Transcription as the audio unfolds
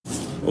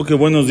Ok,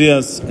 buenos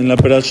días. En la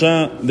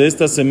perashá de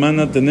esta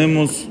semana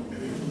tenemos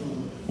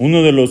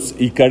uno de los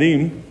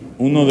Ikarim,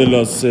 uno de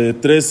los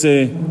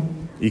 13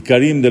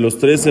 Ikarim, de los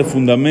 13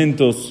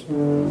 fundamentos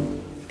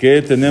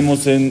que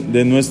tenemos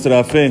de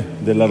nuestra fe,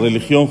 de la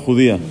religión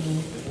judía.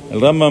 El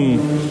Rambam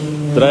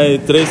trae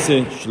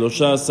 13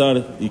 Shlosha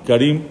Asar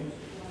Ikarim,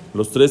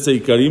 los 13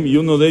 Ikarim, y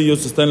uno de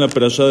ellos está en la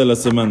perashá de la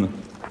semana.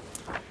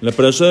 En la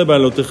perashá de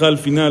Balotejá, al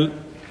final,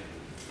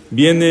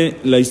 viene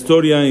la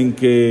historia en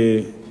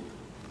que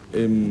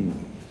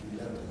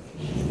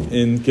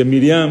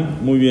Miriam,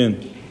 muy bien,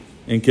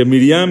 en que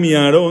Miriam y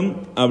Aarón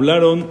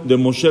hablaron de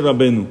Moshe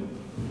Rabenu,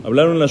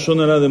 hablaron la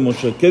Shonara de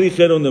Moshe. ¿Qué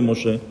dijeron de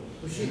Moshe?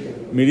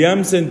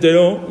 Miriam se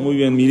enteró, muy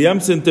bien,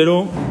 Miriam se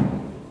enteró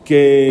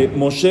que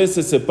Moshe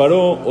se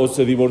separó o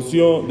se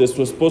divorció de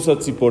su esposa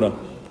Tzipora.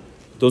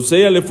 Entonces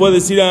ella le fue a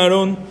decir a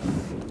Aarón,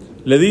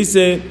 le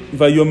dice,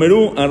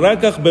 Vayomeru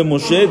arrakach be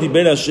Moshe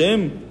diber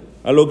Hashem,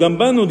 a lo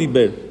gambanu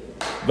diber,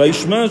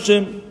 Vaishma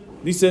Hashem.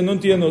 Dice, no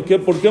entiendo,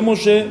 ¿por qué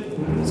Moshe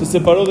se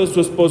separó de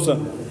su esposa?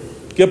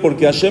 ¿Qué?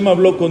 ¿Porque Hashem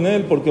habló con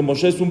él? ¿Porque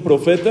Moshe es un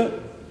profeta?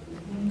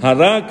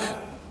 Harak,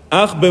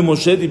 ach be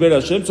Moshe diber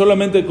Hashem,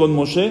 solamente con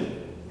Moshe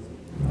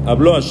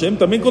habló Hashem,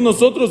 también con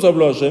nosotros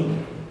habló Hashem,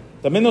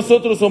 también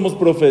nosotros somos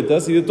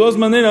profetas, y de todas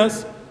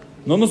maneras,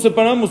 no nos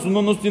separamos,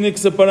 uno nos tiene que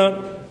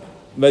separar.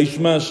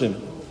 Vaishma Hashem.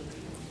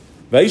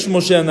 Vaish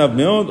Moshe anav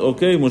meod,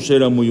 ok, Moshe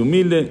era muy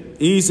humilde,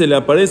 y se le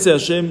aparece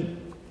Hashem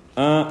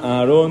a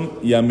Aarón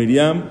y a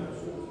Miriam,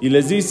 y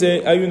les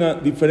dice, hay una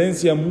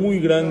diferencia muy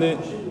grande,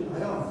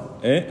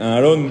 a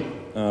Aarón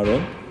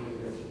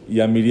y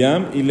a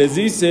Miriam, y les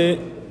dice,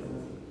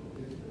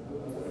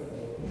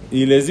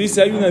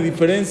 hay una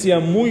diferencia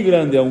muy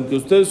grande, aunque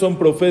ustedes son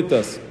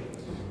profetas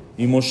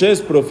y Moshe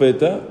es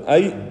profeta,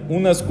 hay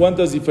unas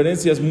cuantas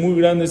diferencias muy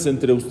grandes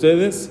entre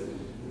ustedes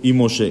y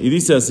Moshe. Y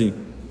dice así,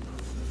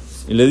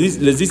 y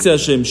les dice a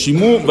Hashem,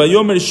 Shimu,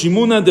 Vayomer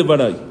Shimuna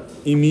Devaray,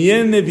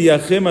 Imiye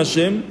Neviachem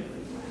Hashem,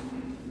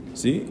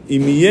 ¿sí?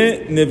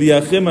 Imiye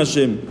Neviachem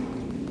Hashem.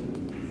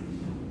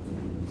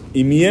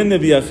 Imiye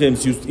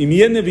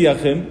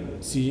Neviachem.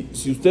 Si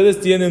ustedes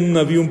tienen un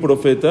naví, un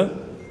profeta,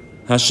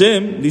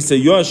 Hashem,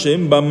 dice yo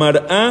Hashem,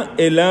 Bamar'a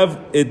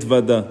elav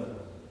etvada,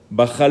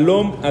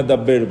 Bajalom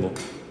adaberbo.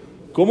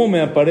 ¿Cómo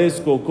me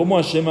aparezco? ¿Cómo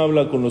Hashem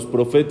habla con los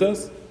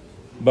profetas?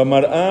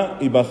 Bamar'a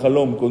y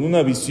Bajalom, con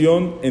una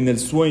visión en el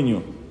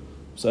sueño.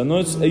 O sea,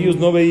 ellos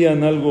no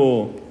veían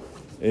algo...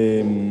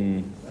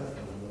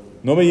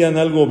 no veían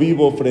algo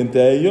vivo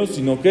frente a ellos,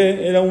 sino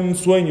que era un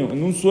sueño.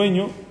 En un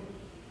sueño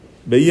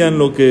veían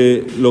lo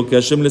que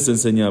Hashem les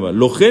enseñaba.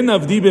 Lohen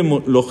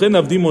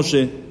avdi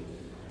Moshe,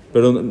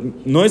 pero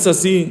no es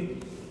así.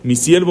 Mi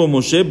siervo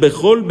Moshe,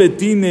 bechol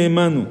beti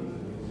neemanu.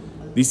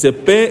 Dice,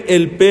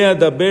 el pe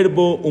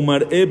adaberbo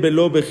umar'e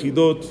belo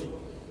bejidot.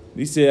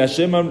 Dice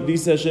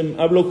Hashem,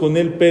 hablo con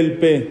él el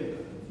pe,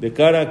 de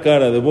cara a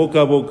cara, de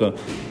boca a boca.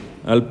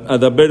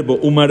 Adaberbo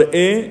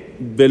umar'e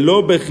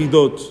belo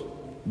bejidot.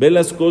 Ve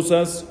las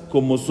cosas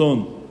como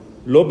son,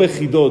 lo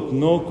bejidot,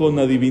 no con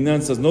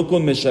adivinanzas, no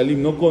con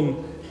meshalim, no con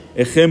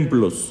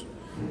ejemplos.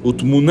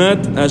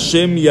 Utmunat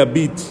Hashem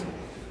yabit,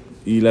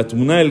 y la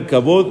tmuna, el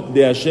kabod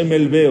de Hashem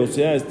el ve, o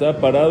sea, está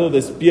parado,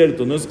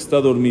 despierto, no es que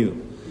está dormido.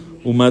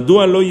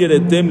 Umadua lo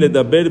yeretem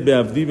ledaber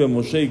beavdi be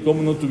Moshe, y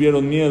cómo no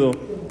tuvieron miedo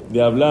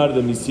de hablar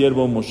de mi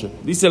siervo Moshe.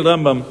 Dice el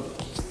Rambam,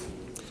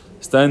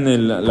 está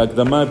en la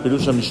Akdama de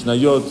Perusha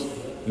Mishnayot,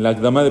 en la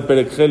Akdama de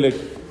Perek Helek,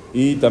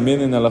 y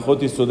también en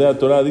Alajot y Sodea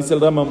Torah, dice el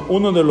Rambam,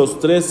 uno de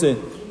los 13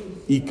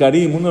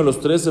 Ikarim, uno de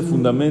los 13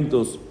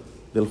 fundamentos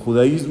del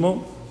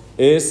judaísmo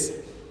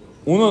es,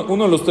 uno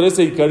de los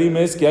 13 Ikarim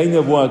es que hay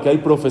nebuá, que hay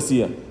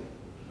profecía.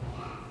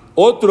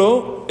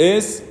 Otro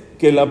es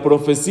que la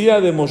profecía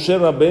de Moshe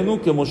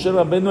Rabenu, que Moshe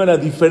Rabenu era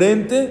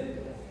diferente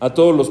a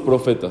todos los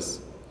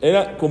profetas.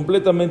 Era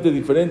completamente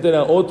diferente,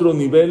 era otro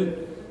nivel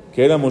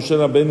que era Moshe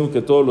Rabenu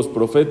que todos los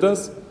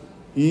profetas,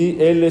 y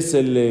él es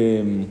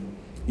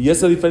y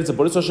esa diferencia,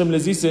 por eso Hashem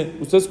les dice,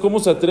 ustedes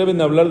cómo se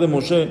atreven a hablar de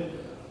Moshe,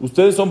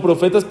 ustedes son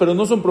profetas, pero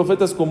no son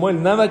profetas como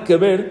él, nada que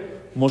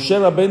ver Moshe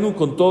Rabenu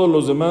con todos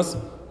los demás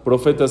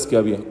profetas que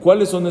había.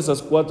 ¿Cuáles son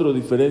esas 4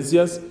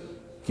 diferencias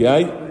que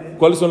hay?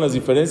 ¿Cuáles son las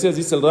diferencias?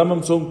 Dice el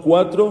Rambam, son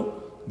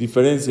 4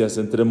 diferencias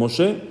entre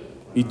Moshe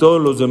y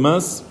todos los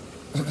demás,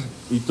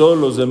 todos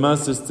los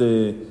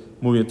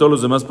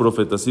demás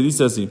profetas. Y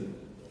dice así,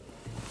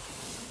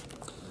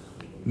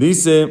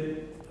 dice,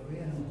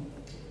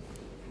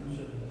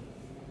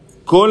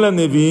 Kola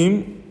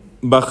Neviim,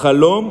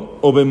 Bajalom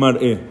o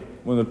Bemar'e.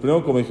 Bueno, el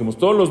primero, como dijimos,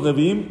 todos los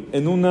Neviim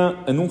en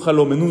un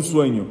jalom, en un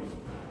sueño.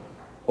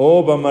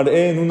 O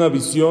Bamar'e, en una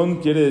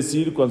visión, quiere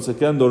decir cuando se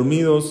quedan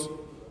dormidos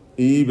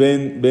y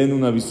ven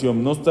una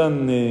visión. No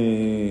están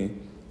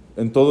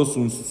en todos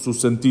sus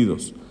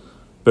sentidos.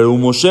 Pero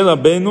Moshe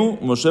Rabenu,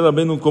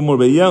 ¿cómo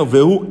veía?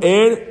 Vehu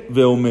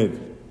veomed.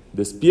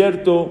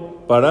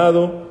 Despierto,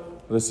 parado,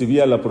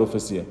 recibía la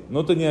profecía.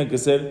 No tenía que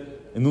ser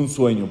en un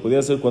sueño,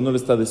 podía ser cuando él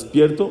está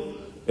despierto,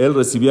 él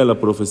recibía la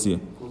profecía.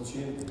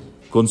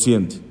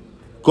 Consciente.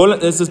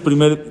 Esa es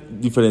primera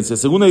diferencia.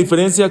 Segunda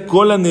diferencia,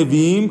 Kol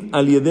HaNeviim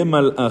al Yedem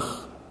Malach.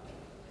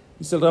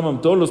 Dice el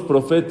Rambam, todos los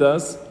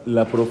profetas,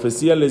 la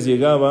profecía les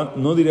llegaba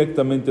no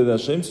directamente de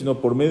Hashem, sino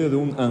por medio de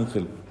un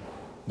ángel,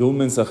 de un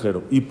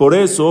mensajero. Y por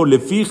eso, le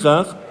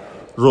fija,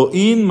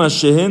 Ro'in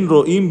Mashehen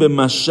Ro'in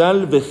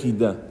Bemashal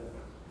Vejida.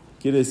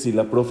 Quiere decir,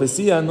 la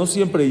profecía no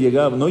siempre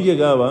llegaba,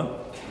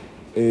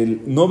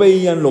 no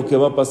veían lo que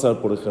va a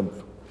pasar, por ejemplo.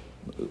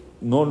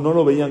 No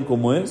lo veían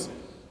como es,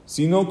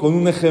 sino con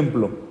un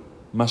ejemplo.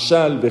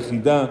 Mashal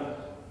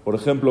Vejida, por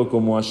ejemplo,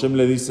 como Hashem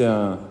le dice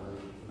a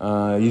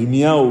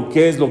Irmiau,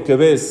 ¿qué es lo que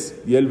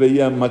ves? Y él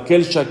veía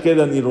Makel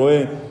Shakeda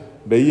Niroé,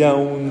 veía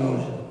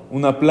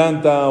una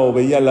planta, o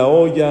veía la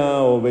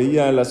olla, o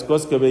veía las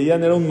cosas que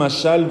veían, era un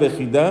Mashal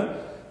Vejida,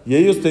 y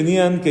ellos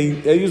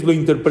lo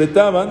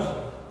interpretaban,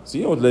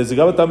 ¿sí? O les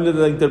llegaba también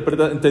la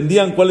interpretación,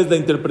 entendían cuál es la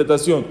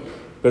interpretación,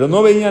 pero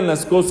no veían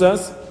las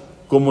cosas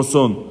como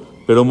son.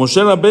 Pero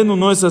Moshe Rabenu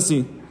no es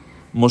así.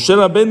 Moshe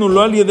Rabenu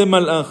lo alie de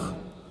malach.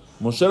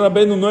 Moshe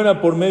Rabenu no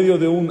era por medio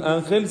de un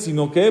ángel,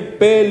 sino que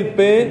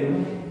pe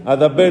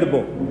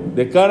adaberbo,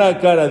 de cara a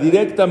cara,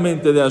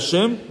 directamente de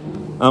Hashem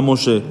a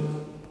Moshe.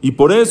 Y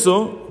por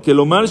eso, que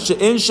lo marche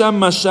en Sham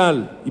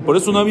Mashal, y por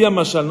eso no había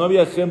Mashal, no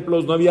había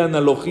ejemplos, no había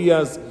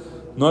analogías,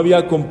 no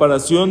había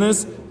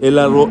comparaciones. El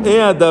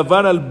arroea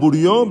davar al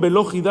burió,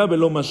 velojida,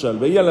 velo Mashal.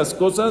 Veía las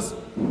cosas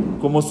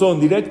como son,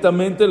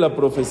 directamente la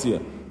profecía.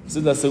 Esa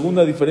es la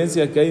segunda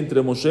diferencia que hay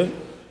entre Moshe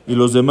y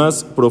los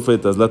demás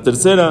profetas. La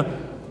tercera,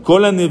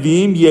 Kol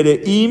HaNeviim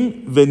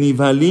yereim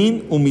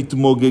venivhalin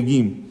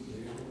umitmogegim.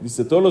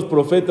 Dice, todos los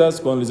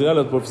profetas, cuando les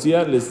llegaba la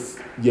profecía, les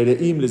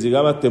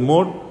llegaba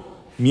temor,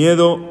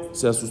 miedo,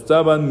 se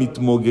asustaban,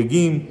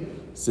 mitmogegim,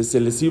 se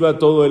les iba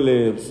todo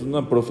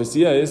una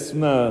profecía, es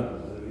una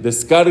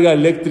descarga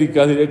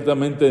eléctrica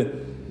directamente,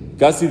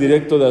 casi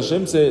directo de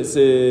Hashem,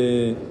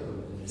 ¿Se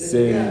les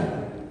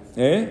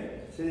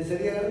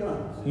salía el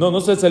alma? No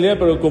se salía,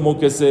 pero como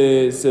que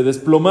se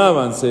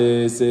desplomaban,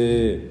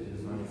 se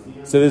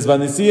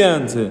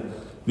desvanecían.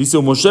 Dice,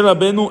 Moshe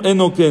Rabenu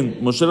enoken,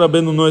 Moshe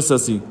Rabenu no es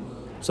así.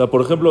 O sea,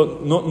 por ejemplo,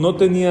 no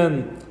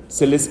tenían,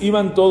 se les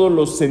iban todos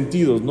los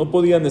sentidos, no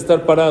podían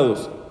estar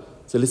parados,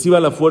 se les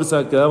iba la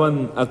fuerza,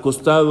 quedaban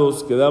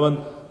acostados,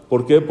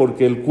 ¿por qué?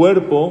 Porque el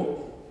cuerpo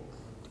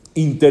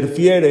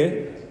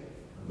interfiere,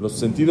 los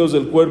sentidos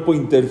del cuerpo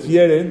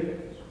interfieren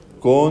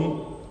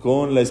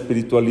con la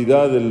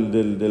espiritualidad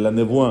de la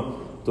nebuá.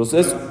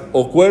 Entonces,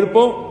 o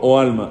cuerpo o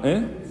alma,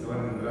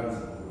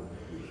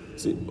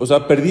 Sí, o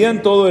sea,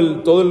 perdían todo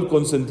el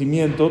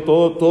consentimiento,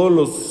 todos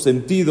los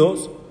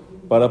sentidos,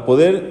 para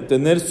poder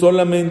tener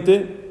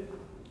solamente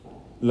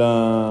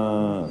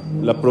la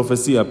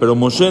profecía. Pero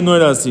Moshe no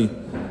era así.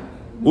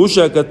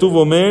 Usha katuv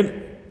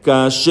omer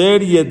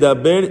kasher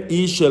yedaber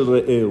ish el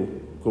re'eu,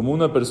 como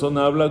una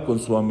persona habla con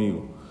su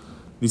amigo.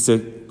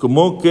 Dice,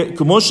 como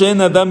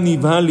she'en adam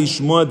nivhal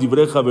lishmoa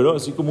divrei javero,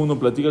 así como uno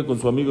platica con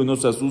su amigo y no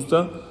se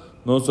asusta,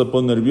 no se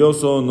pone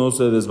nervioso, no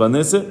se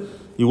desvanece.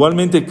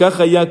 Igualmente,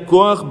 kaja ya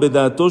koach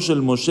bedato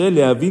shel Moshe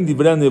leavin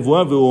divrei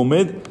nevuah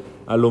veomed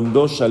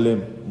alomdo shalem.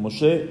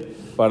 Moshe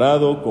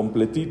parado,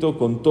 completito,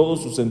 con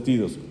todos sus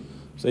sentidos.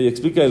 O sea, y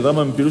explica el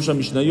Rambam en Pirusha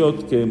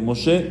Mishnayot que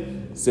Moshe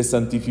se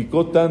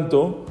santificó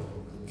tanto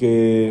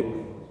que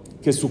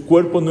su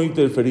cuerpo no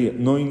interfería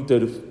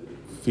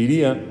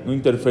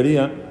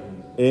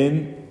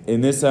en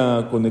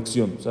esa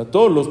conexión. O sea,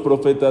 todos los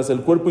profetas,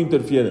 el cuerpo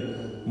interfiere.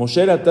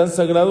 Moshe era tan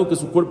sagrado que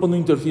su cuerpo no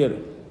interfiere.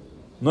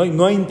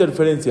 No hay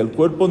interferencia, el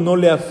cuerpo no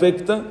le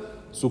afecta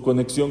su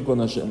conexión con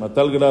Hashem. A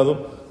tal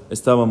grado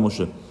estaba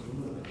Moshe.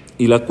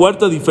 Y la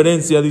cuarta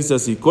diferencia dice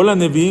así, Kol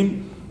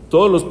HaNeviim,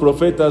 todos los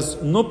profetas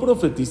no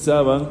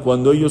profetizaban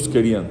cuando ellos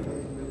querían.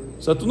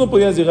 O sea, tú no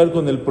podías llegar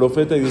con el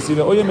profeta y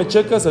decirle, oye, ¿me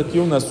checas aquí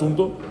un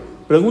asunto?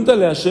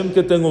 Pregúntale a Hashem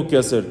qué tengo que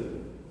hacer.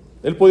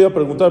 Él podía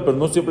preguntar, pero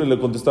no siempre le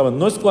contestaban.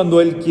 No es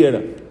cuando él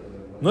quiera.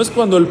 No es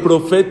cuando el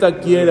profeta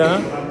quiera,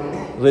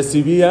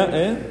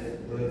 recibía,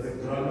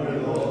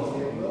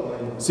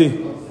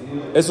 Sí,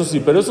 eso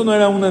sí, pero eso no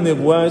era una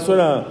nebuá, eso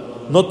era...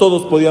 No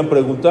todos podían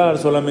preguntar,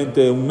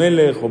 solamente un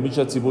melech o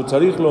mishat tzibur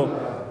tzarichlo.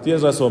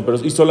 Tienes razón,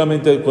 y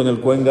solamente con el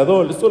Kohen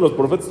Gadol. Esto los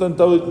profetas en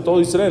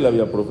todo Israel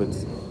había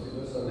profetas.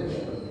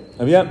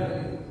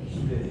 Había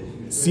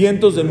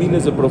cientos de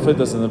miles de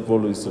profetas en el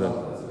pueblo de Israel.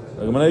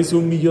 La Gemara dice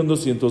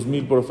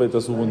 1.200.000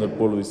 profetas hubo en el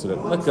pueblo de Israel.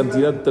 Una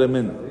cantidad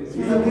tremenda.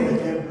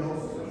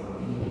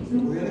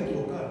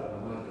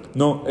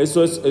 No,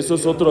 eso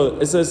es otro,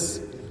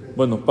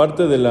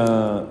 parte de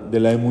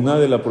la emuná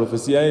de la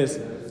profecía es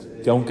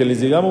que aunque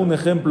les llegaba un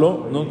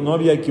ejemplo, no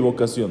había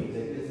equivocación.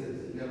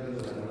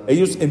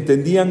 Ellos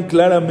entendían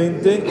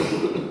claramente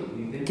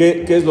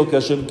qué es lo que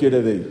Hashem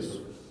quiere de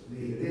ellos.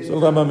 Eso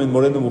el Rambam en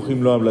Moreno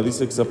Mujim lo habla,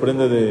 dice que se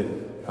aprende de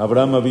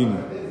Abraham Avinu.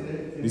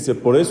 Dice,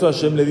 por eso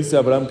Hashem le dice a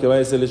Abraham que vaya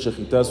a hacerle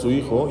shejitá a su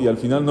hijo, y al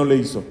final no le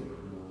hizo.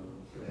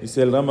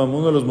 Dice el Rambam,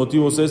 uno de los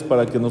motivos es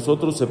para que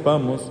nosotros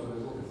sepamos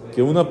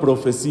que una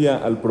profecía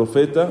al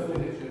profeta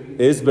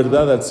es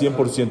verdad al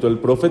 100%. El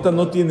profeta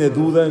no tiene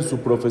duda en su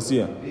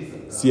profecía.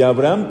 Si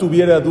Abraham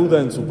tuviera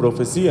duda en su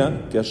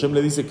profecía, que Hashem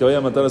le dice que vaya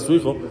a matar a su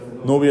hijo,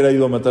 no hubiera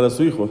ido a matar a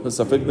su hijo.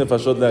 Safek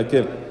nefashot de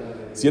aquel.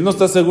 Si él no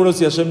está seguro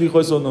si Hashem dijo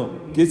eso o no,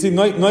 quiere decir,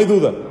 no hay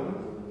duda.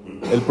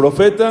 El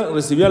profeta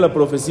recibía la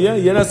profecía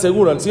y era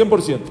seguro al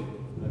 100%.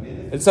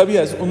 Él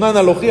sabía, es una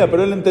analogía,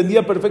 pero él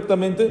entendía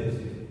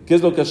perfectamente qué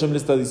es lo que Hashem le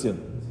está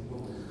diciendo.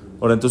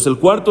 Ahora, entonces el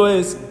cuarto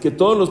es que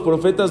todos los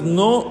profetas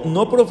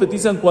no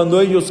profetizan cuando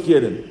ellos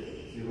quieren.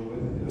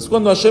 Es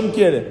cuando Hashem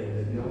quiere.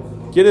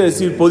 Quiere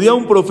decir, podía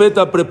un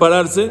profeta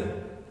prepararse,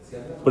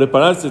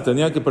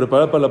 tenía que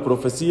preparar para la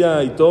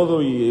profecía y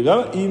todo, y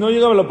no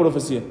llegaba la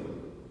profecía.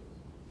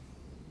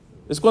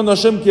 Es cuando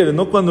Hashem quiere,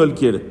 no cuando Él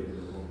quiere.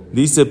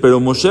 Dice, pero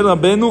Moshe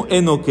Rabenu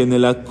enoken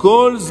el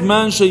akol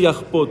zman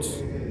sheyachpot.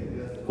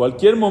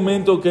 Cualquier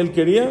momento que él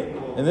quería,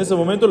 en ese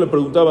momento le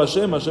preguntaba a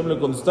Hashem le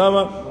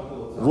contestaba,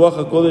 Ruach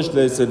HaKodesh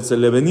se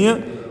le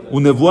venía,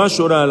 unevuah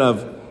shora alav,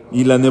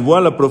 y la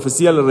nevuah, la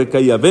profecía le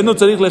recaía. Veno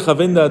tzarich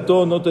lejaven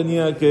da'ato, no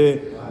tenía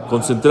que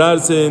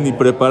concentrarse ni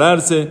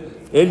prepararse,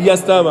 él ya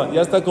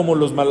está como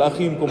los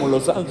malachim, como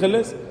los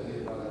ángeles,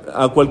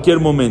 a cualquier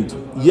momento.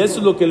 Y eso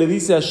es lo que le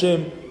dice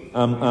Hashem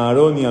a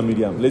Aarón y a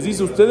Miriam. Les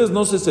dice, ustedes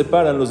no se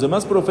separan, los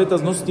demás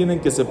profetas no se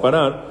tienen que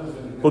separar,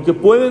 porque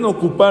pueden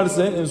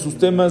ocuparse en sus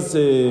temas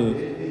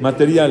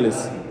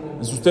materiales,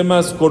 en sus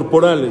temas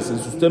corporales, en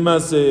sus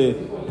temas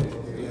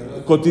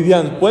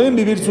cotidianos, pueden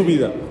vivir su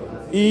vida.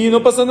 Y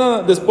no pasa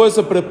nada, después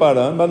se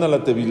preparan, van a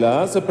la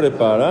tevilá, se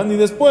preparan, y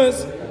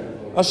después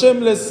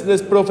Hashem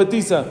les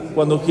profetiza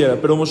cuando quiera.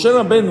 Pero Moshe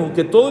Rabenu,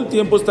 que todo el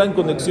tiempo está en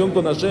conexión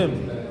con Hashem,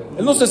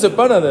 él no se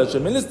separa de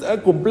Hashem, él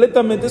está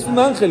completamente, es un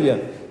ángel ya,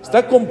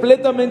 está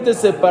completamente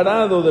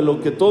separado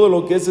de todo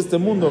lo que es este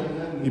mundo.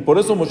 Y por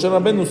eso Moshe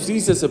Rabenu sí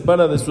se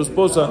separa de su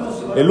esposa.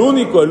 El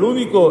único,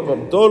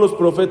 todos los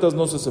profetas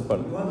no se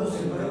separan.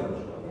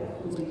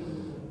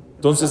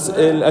 Entonces,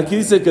 aquí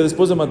dice que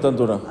después de Matan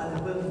Torah,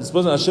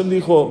 después Hashem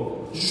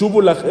dijo,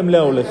 Shubu lachem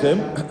leolechem,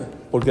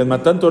 porque en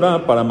Matan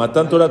Torah, para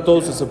Matan Torah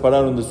todos se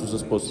separaron de sus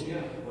esposas.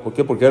 ¿Por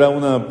qué? Porque era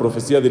una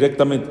profecía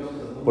directamente.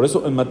 Por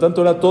eso en Matan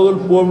Torah todo el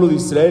pueblo de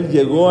Israel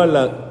llegó a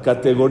la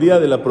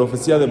categoría de la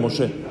profecía de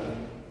Moshe.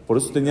 Por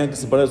eso tenían que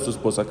separar de su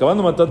esposa.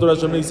 Acabando Matan Torah,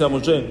 Hashem le dice a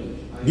Moshe,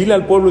 dile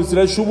al pueblo de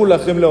Israel, Shubu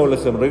lachem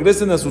leolechem,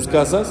 regresen a sus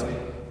casas,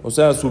 o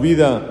sea, a su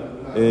vida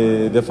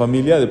de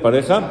familia, de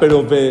pareja,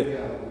 pero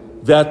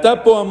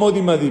veatapo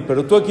amodimadi,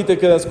 pero tú aquí te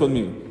quedas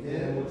conmigo.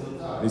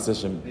 Dice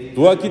Hashem,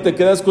 tú aquí te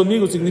quedas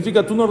conmigo,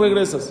 significa tú no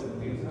regresas,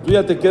 tú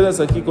ya te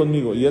quedas aquí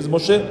conmigo. Y es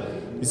Moshe,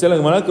 dice la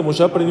Gemara que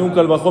Moshe aprendió un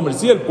calvajomer.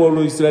 Sí, el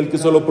pueblo de Israel que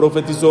solo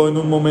profetizó en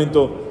un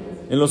momento,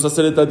 en los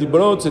Aseret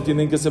Adibrot, se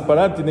tienen que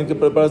separar, tienen que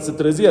prepararse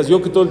 3 días.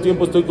 Yo que todo el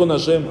tiempo estoy con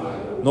Hashem,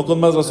 no con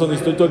más razón,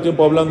 estoy todo el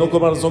tiempo hablando, no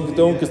con más razón, que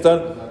tengo que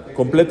estar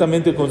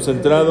completamente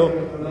concentrado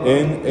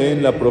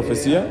en la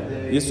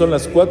profecía. Y esas son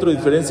las 4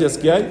 diferencias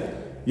que hay.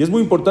 Y es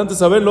muy importante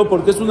saberlo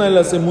porque es una de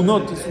las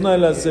emunot, es una de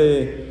las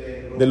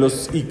de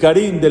los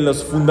ikarim, de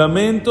los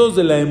fundamentos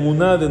de la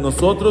emuná de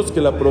nosotros,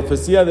 que la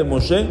profecía de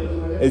Moshe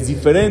es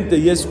diferente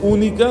y es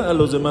única a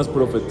los demás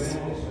profetas.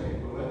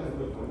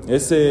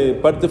 Es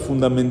parte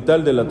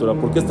fundamental de la Torah.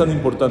 ¿Por qué es tan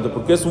importante?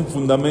 Porque es un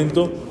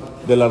fundamento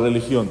de la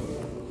religión.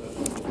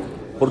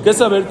 ¿Por qué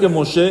saber que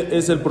Moshe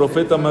es el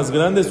profeta más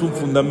grande? Es un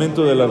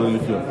fundamento de la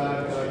religión.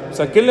 O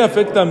sea, ¿qué le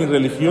afecta a mi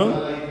religión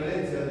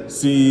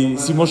si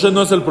Moshe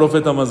no es el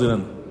profeta más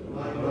grande?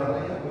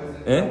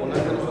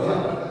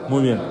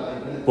 Muy bien.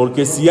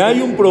 Porque si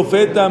hay un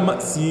profeta,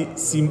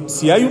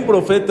 si hay un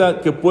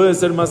profeta que puede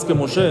ser más que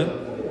Moshe,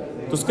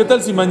 entonces ¿qué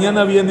tal si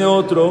mañana viene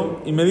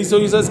otro y me dice,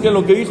 oye, ¿sabes qué?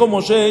 Lo que dijo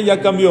Moshe ya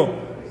cambió.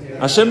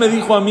 Hashem me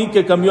dijo a mí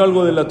que cambió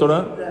algo de la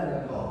Torah.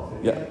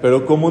 Ya,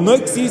 pero como no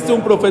existe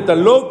un profeta,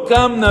 lo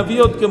kam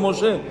naviot que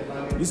Moshe,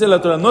 dice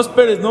la Torah, no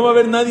esperes, no va a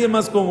haber nadie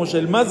más como Moshe,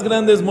 el más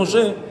grande es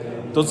Moshe,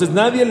 entonces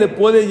nadie le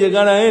puede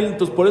llegar a él,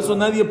 entonces por eso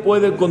nadie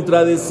puede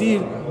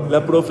contradecir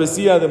la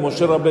profecía de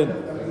Moshe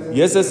Rabén. Y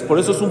por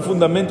eso es un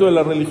fundamento de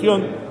la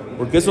religión,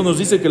 porque eso nos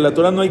dice que en la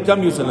Torah no hay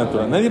cambios en la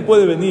Torah. Nadie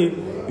puede venir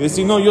y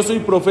decir, no, yo soy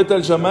profeta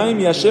del Shamaim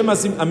y Hashem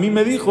a mí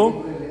me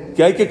dijo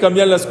que hay que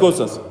cambiar las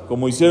cosas,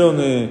 como hicieron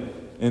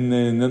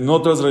en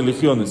otras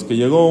religiones, que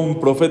llegó un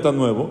profeta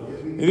nuevo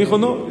y dijo,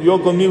 no,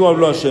 yo conmigo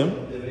habló Hashem.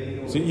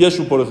 ¿Sí?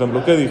 Yeshu, por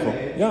ejemplo, ¿qué dijo?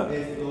 Ya,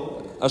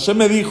 Hashem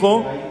me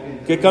dijo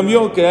que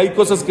cambió, que hay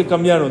cosas que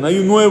cambiaron, hay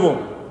un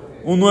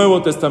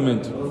nuevo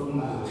testamento.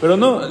 Pero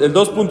no, el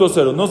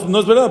 2.0, no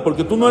es verdad,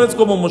 porque tú no eres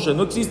como Moshe,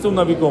 no existe un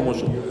naví como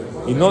Moshe.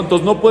 Y no,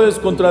 entonces no puedes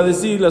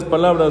contradecir las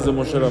palabras de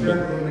Moshe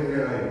Rabbeinu.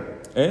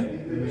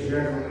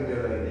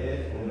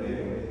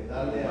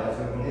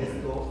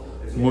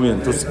 Muy bien,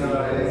 entonces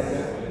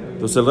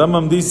el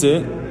Rambam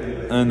dice,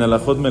 en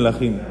Alajot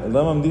Melachim, el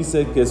Rambam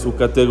dice que su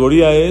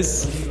categoría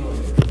es,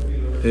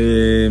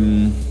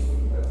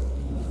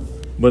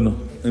 bueno,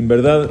 en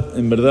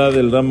verdad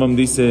el Rambam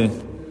dice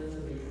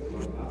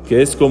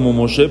que es como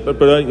Moshe,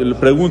 pero le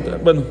pregunta,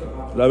 bueno,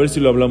 a ver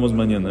si lo hablamos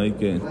mañana,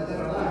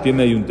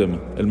 tiene ahí un tema,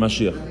 el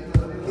Mashiach.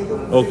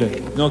 Ok,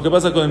 no, ¿qué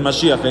pasa con el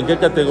Mashiach? ¿En qué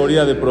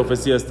categoría de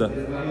profecía está?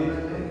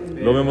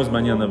 Lo vemos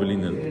mañana,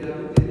 Belina.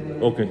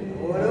 Ok,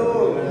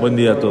 buen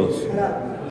día a todos.